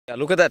Yeah,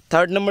 look at that,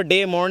 third number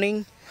day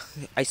morning.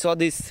 I saw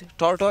this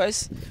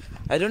tortoise.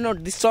 I don't know,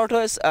 this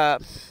tortoise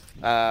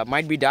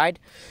might be died,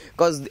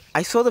 because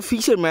I saw the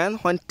fisherman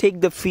when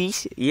take the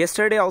fish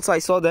yesterday. Also I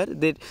saw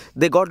that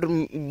they got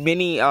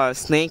many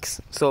snakes.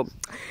 So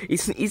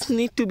it's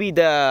need to be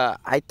the,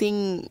 I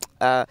think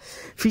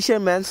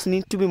fishermen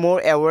need to be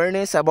more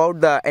awareness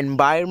about the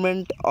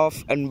environmental,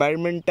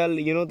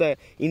 the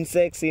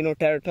insects,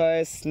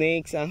 tortoise,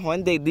 snakes, and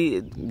when they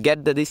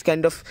get this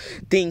kind of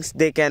things,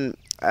 they can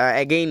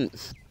again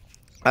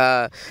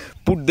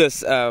put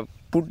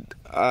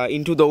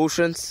into the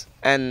oceans,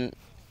 and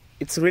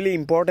it's really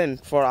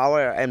important for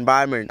our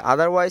environment.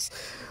 Otherwise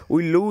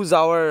we lose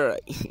our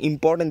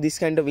important this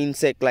kind of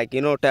insect, like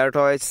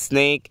tortoise,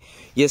 snake.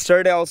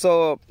 Yesterday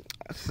also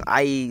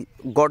I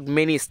got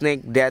many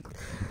snake death.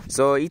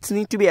 So it's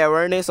need to be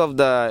awareness of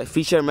the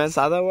fishermen.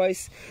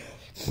 Otherwise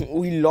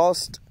we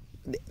lost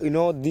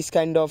this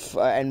kind of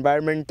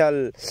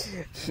environmental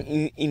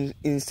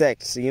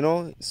insects,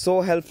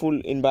 so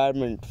helpful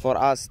environment for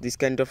us, this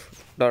kind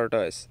of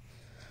tortoise.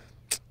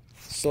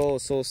 So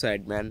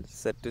sad, man.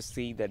 Sad to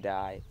see the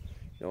die,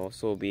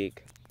 so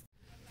big.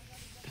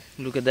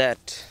 Look at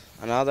that,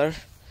 another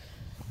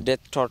dead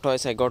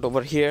tortoise I got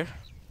over here.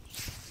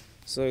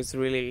 So it's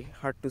really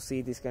hard to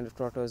see this kind of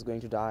tortoise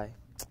going to die.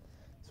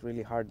 It's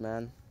really hard,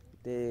 man.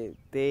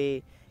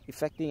 They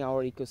affecting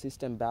our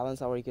ecosystem,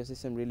 balance our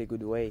ecosystem really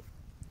good way.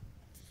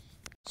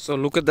 So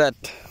look at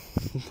that,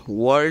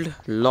 world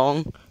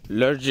long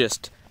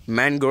largest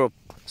mangrove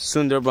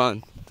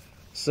Sundarban.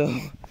 So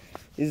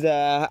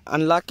the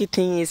unlucky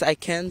thing is I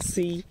can't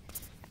see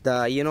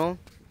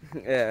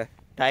the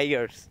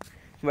tigers,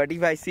 but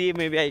if I see,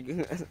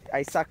 maybe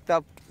I sucked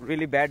up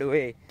really bad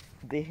way.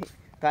 The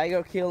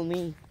tiger kill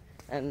me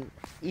and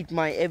eat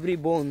my every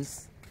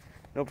bones,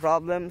 no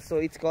problem. So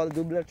it's called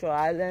Dublacho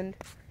Island.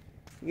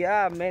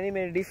 Yeah,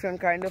 many different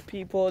kind of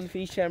people,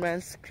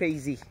 fishermen,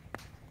 crazy.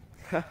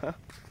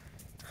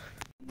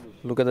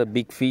 Look at the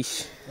big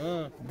fish.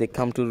 They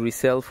come to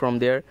resell from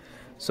there.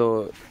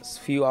 So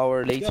few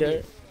hours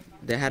later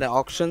they had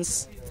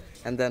auctions,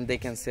 and then they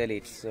can sell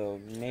it. So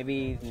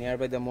maybe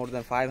nearby the more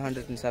than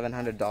 $500 and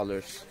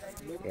 $700.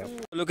 Yeah.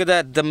 Look at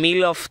that, the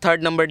meal of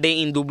third number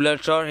day in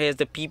Dublacho. Here's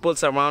the people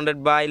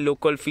surrounded by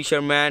local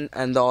fishermen,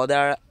 and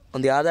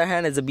on the other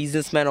hand is a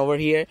businessman over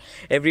here.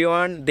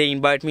 Everyone, they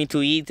invite me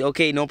to eat.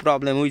 Okay, no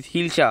problem, with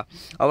Hilsha,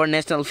 our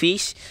national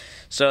fish.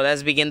 So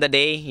let's begin the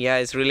day. Yeah,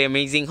 it's really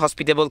amazing.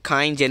 Hospitable,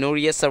 kind,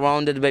 generous,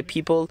 surrounded by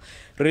people.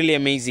 Really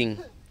amazing.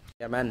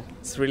 Yeah, man,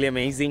 it's really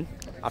amazing.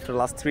 After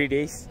last 3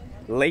 days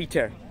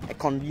later, I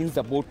convinced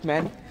the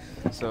boatman.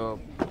 So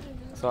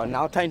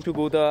now time to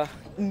go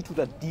into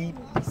the deep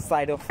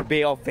side of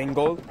Bay of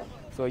Bengal.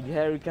 So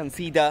here you can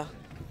see the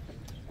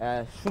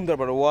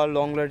Sundarban, world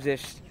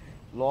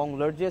long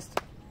largest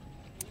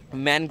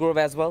mangrove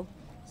as well.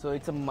 So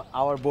it's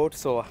our boat.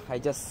 So I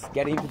just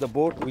get into the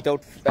boat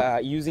without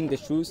using the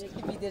shoes.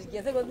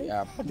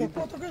 Yeah.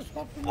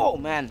 Oh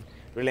man,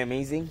 really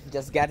amazing.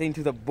 Just get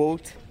into the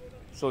boat.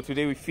 So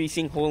today we're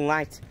fishing whole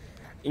night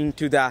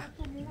into the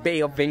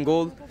Bay of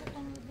Bengal.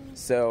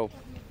 So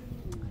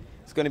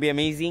it's gonna be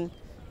amazing.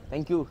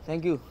 Thank you.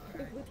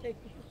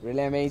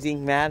 Really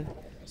amazing, man.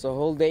 So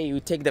whole day you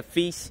take the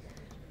fish,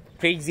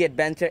 crazy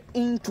adventure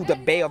into the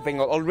Bay of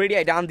Bengal. Already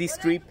I done this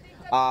trip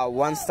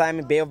once time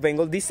in Bay of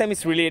Bengal. This time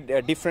it's really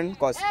different,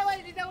 cause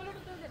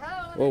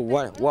oh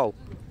wow,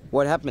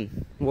 what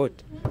happened? What?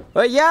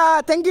 Oh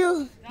yeah, thank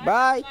you.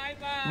 Bye.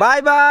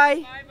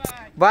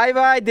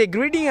 They're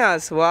greeting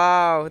us.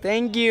 Wow,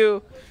 thank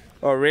you.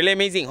 Oh, really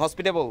amazing,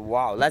 hospitable.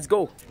 Wow, let's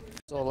go.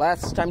 So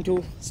last time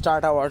to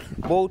start our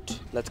boat.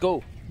 Let's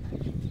go.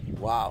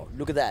 Wow,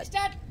 look at that.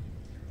 Start.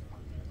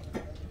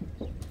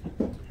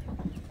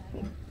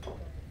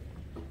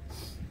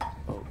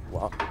 Oh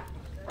wow.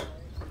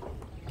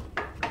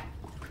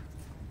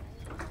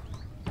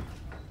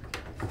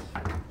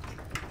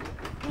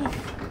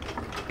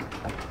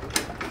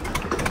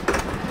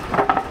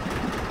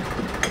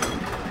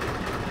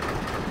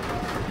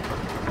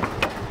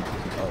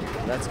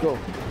 Let's go.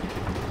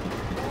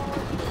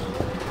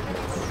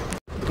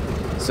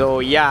 So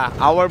yeah,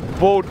 our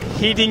boat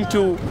heading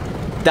to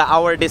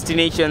our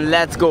destination.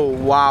 Let's go.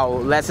 Wow,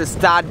 let's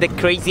start the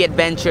crazy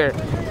adventure.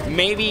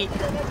 Maybe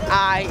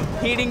I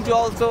heading to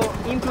also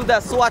into the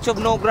swatch of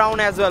no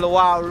ground as well.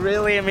 Wow,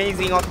 really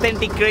amazing,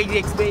 authentic, crazy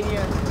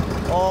experience.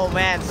 Oh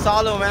man,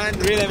 solo, man,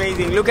 really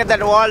amazing. Look at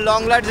that world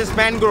long largest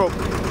mangrove.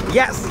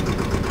 Yes,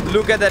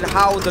 look at that,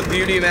 how the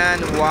beauty,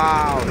 man.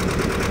 Wow.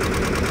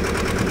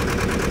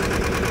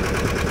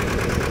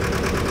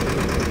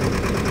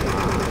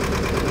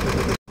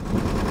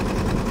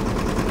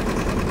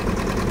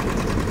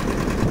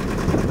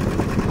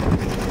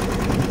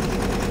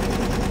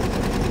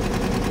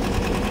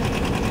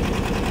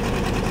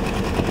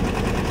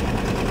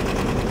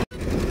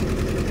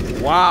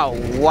 Wow,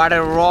 what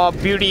a raw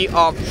beauty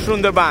of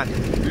Sundarban.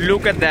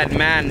 Look at that,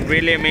 man,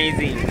 really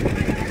amazing.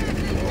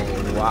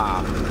 Oh,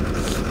 wow.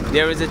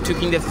 There is a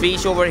cooking the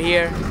fish over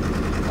here.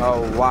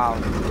 Oh wow,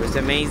 it's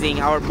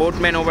amazing. Our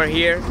boatman over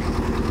here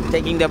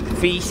taking the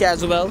fish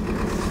as well.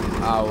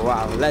 Oh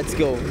wow, let's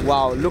go.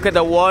 Wow, look at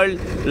the world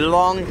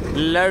long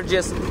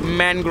largest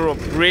mangrove.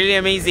 Really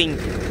amazing.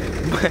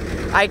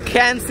 I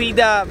can see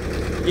the,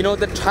 you know,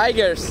 the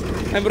tigers.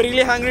 I'm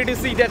really hungry to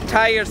see the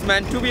tigers,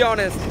 man, to be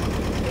honest.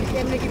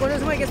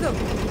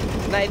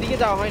 না এদিকে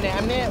যাওয়া হয় না,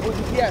 এমনি ওই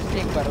দিকে আসছে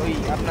একবার, ওই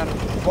আপনার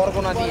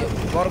বরগুনা দিয়ে,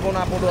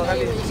 বরগুনা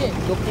পটুয়াখালী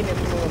দক্ষিণে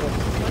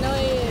মানে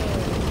ওই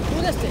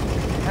টুরিস্টে।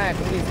 হ্যাঁ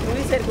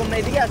টুরিস্ট এরকম না,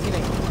 এদিকে আসি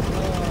নাই।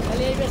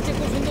 তাহলে এই বেশটা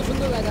খুব সুন্দর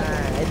সুন্দর জায়গা।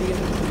 হ্যাঁ এদিকে।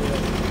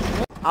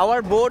 Our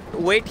boat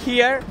wait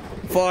here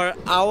for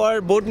our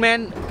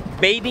boatman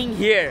bathing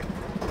here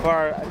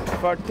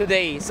for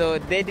today, so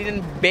they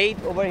didn't bathe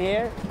over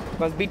here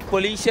because bit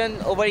pollution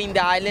over in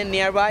the island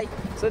nearby,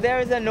 so there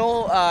is a no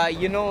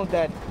you know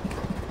that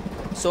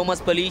so much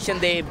pollution.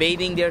 They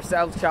bathing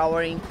themselves,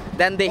 showering,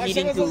 then they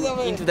heading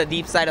into the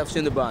deep side of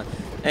Sundarban.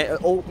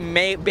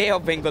 Bay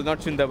of Bengal, not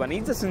Sundarban.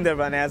 It's a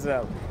Sundarban as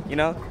well, you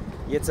know.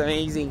 It's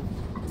amazing.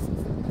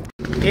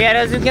 Here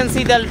as you can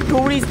see the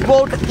tourist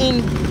boat in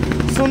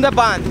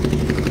Sundarban.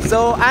 So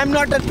I'm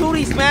not a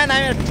tourist, man,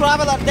 I'm a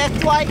traveler, that's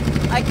why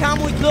I come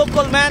with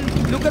local, man.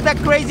 Look at that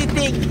crazy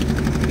thing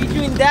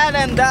between that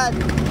and that.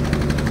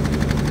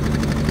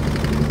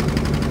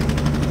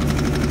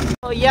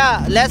 Oh yeah,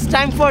 less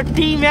time for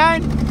tea, man.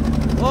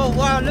 Oh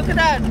wow, look at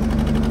that.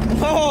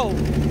 Oh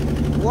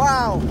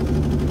wow.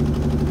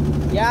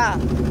 Yeah,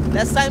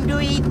 less time to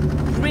eat,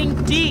 drink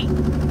tea,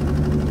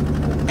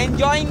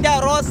 enjoying the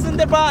raw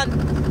Sundarban.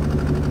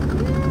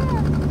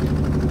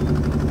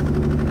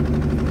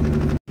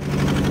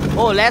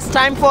 Oh, less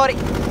time for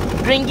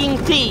drinking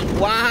tea.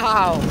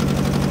 Wow,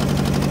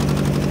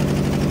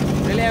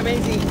 really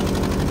amazing.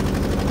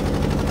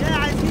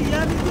 Yeah, I see.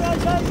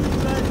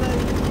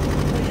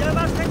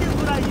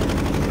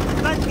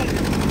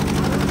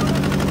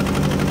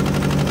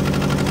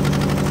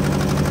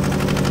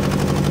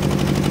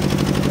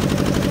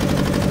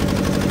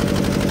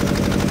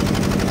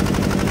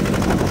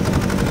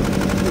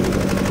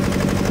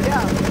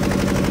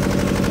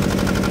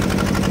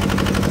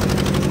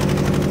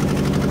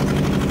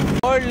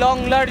 World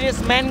long largest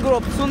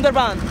mangrove,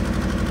 Sundarban.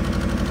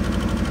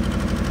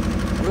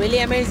 Really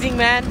amazing,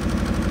 man.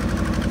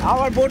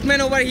 Our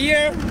boatman over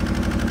here,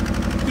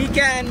 he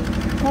can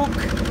cook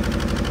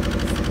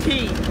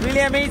tea.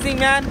 Really amazing,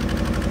 man.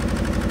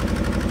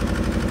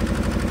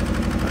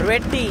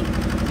 Red tea.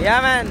 Yeah,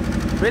 man.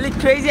 Really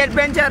crazy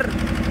adventure.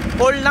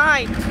 Whole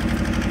night.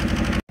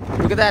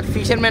 Look at that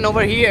fisherman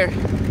over here.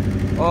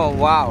 Oh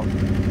wow.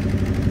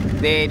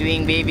 They're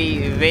doing baby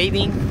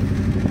wading.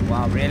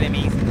 Wow, really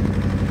amazing.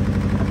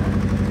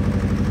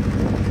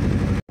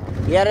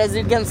 Here as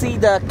you can see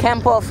the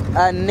camp of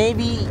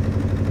Navy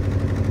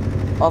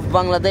of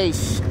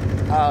Bangladesh.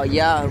 Oh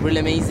yeah, really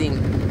amazing.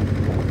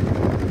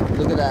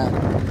 Look at that.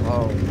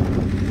 Oh.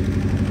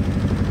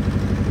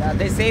 Yeah,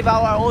 they save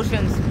our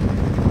oceans.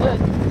 Good.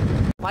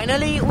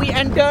 Finally we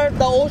entered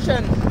the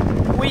ocean.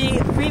 We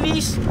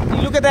finished.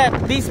 Look at that.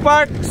 This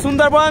part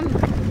Sundarban.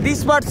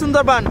 This part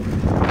Sundarban.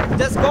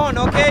 Just gone,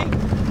 okay?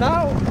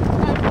 Now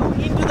I'm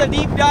into the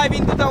deep dive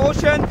into the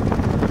ocean.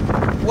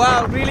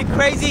 Wow, really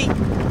crazy.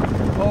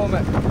 Oh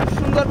man,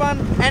 Sundarban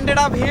ended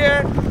up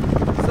here,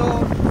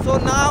 so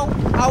now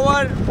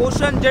our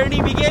ocean journey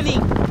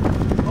beginning.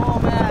 Oh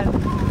man,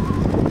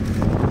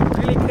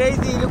 really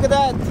crazy. Look at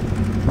that.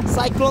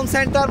 Cyclone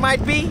center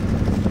might be,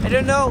 I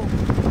don't know.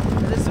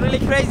 It's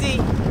really crazy.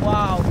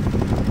 Wow.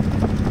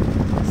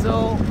 So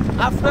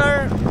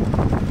after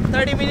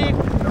 30-minute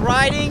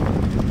riding,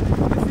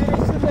 we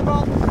finished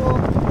Sundarban, so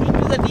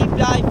into the deep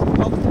dive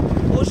of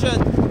ocean,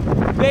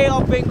 Bay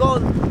of Bengal.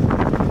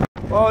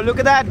 Oh, look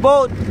at that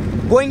boat.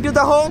 Going to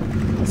the home,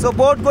 so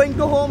boat going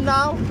to home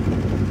now.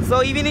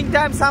 So evening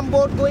time, some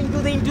boat going to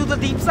into the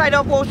deep side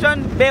of ocean,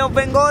 Bay of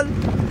Bengal,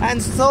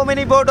 and so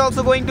many boat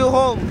also going to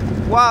home.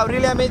 Wow,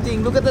 really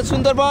amazing. Look at the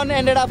Sundarban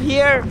ended up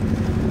here.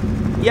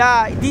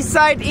 Yeah, this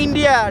side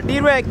India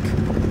direct.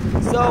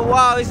 So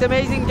wow, it's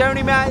amazing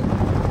journey, man.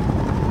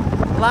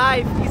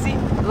 Life, you see,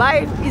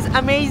 life is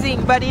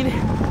amazing, but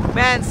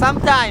man,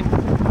 sometimes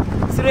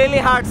it's really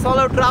hard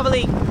solo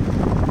traveling.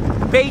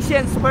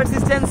 Patience,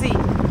 persistency.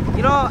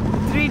 You know,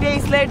 3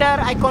 days later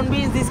I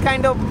convinced this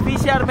kind of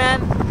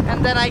fisherman,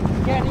 and then I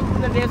get into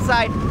the left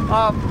side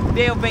of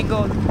Bay of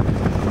Bengal.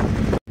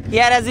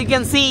 Here as you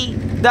can see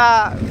the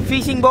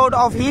fishing boat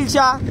of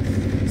Hilsha,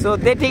 so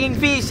they're taking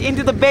fish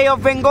into the Bay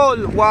of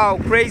Bengal. Wow,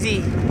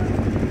 crazy.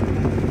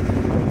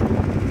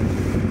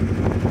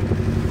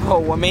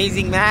 Oh,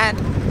 amazing, man.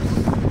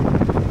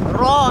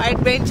 Raw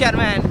adventure,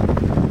 man.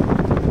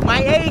 My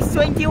age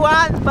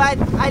 21, but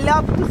I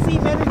love to see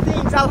many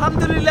things.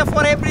 Alhamdulillah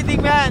for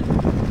everything, man.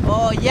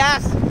 Oh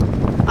yes,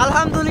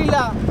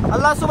 Alhamdulillah.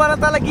 Allah subhanahu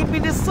wa ta'ala give me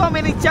this so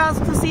many chance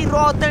to see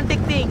raw authentic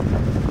thing.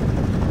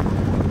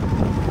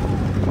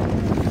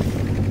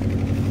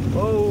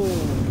 Oh.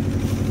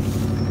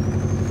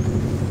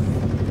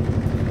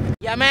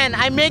 Yeah man,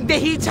 I make the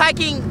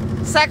hitchhiking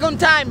second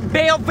time,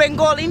 Bay of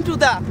Bengal into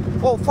the,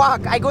 oh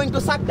fuck, I going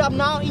to suck up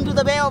now into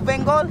the Bay of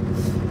Bengal.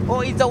 Oh,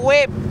 it's a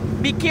wave.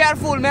 Be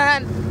careful,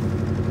 man.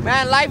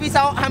 Man, life is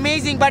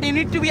amazing, but you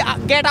need to be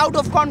get out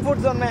of comfort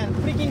zone, man.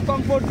 Freaking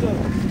comfort zone.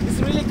 It's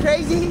really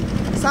crazy.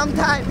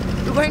 Sometimes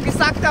you're going to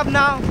suck up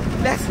now.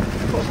 Let's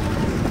go.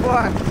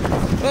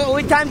 Oh,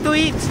 it's time to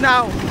eat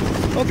now.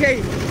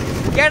 Okay,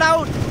 get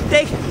out.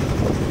 Take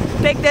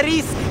the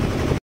risk.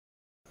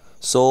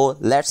 So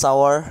let's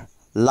our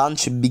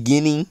lunch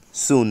beginning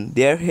soon.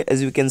 There,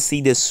 as you can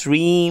see, the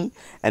shrimp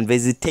and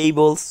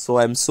vegetables. So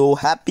I'm so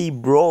happy,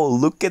 bro.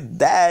 Look at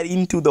that,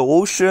 into the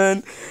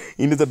ocean,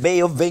 into the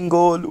Bay of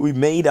Bengal. We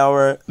made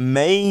our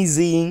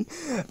amazing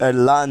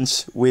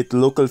lunch with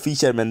local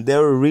fishermen. They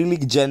were really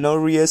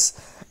generous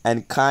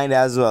and kind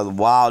as well.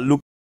 Wow,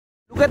 look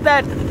at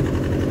that.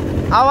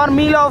 Our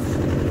meal of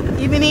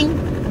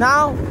evening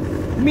now.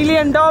 $1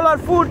 million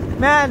food,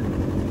 man.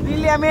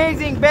 Really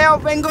amazing. Bay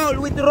of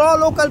Bengal with raw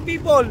local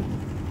people.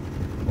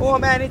 Oh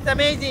man, it's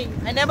amazing.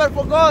 I never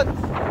forgot.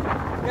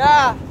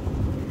 Yeah.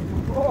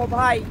 Oh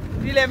bhai,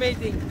 really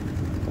amazing.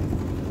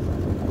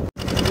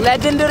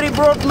 Legendary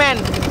boatman.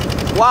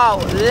 Wow,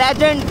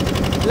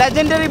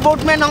 legendary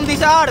boatman on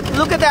this earth.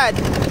 Look at that.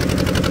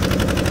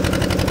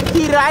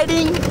 He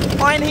riding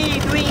and he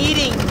doing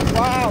eating.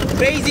 Wow,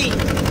 crazy.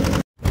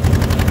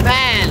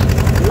 Man,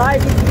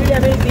 life is really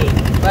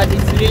amazing, but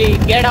it's really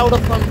get out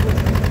of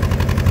comfort.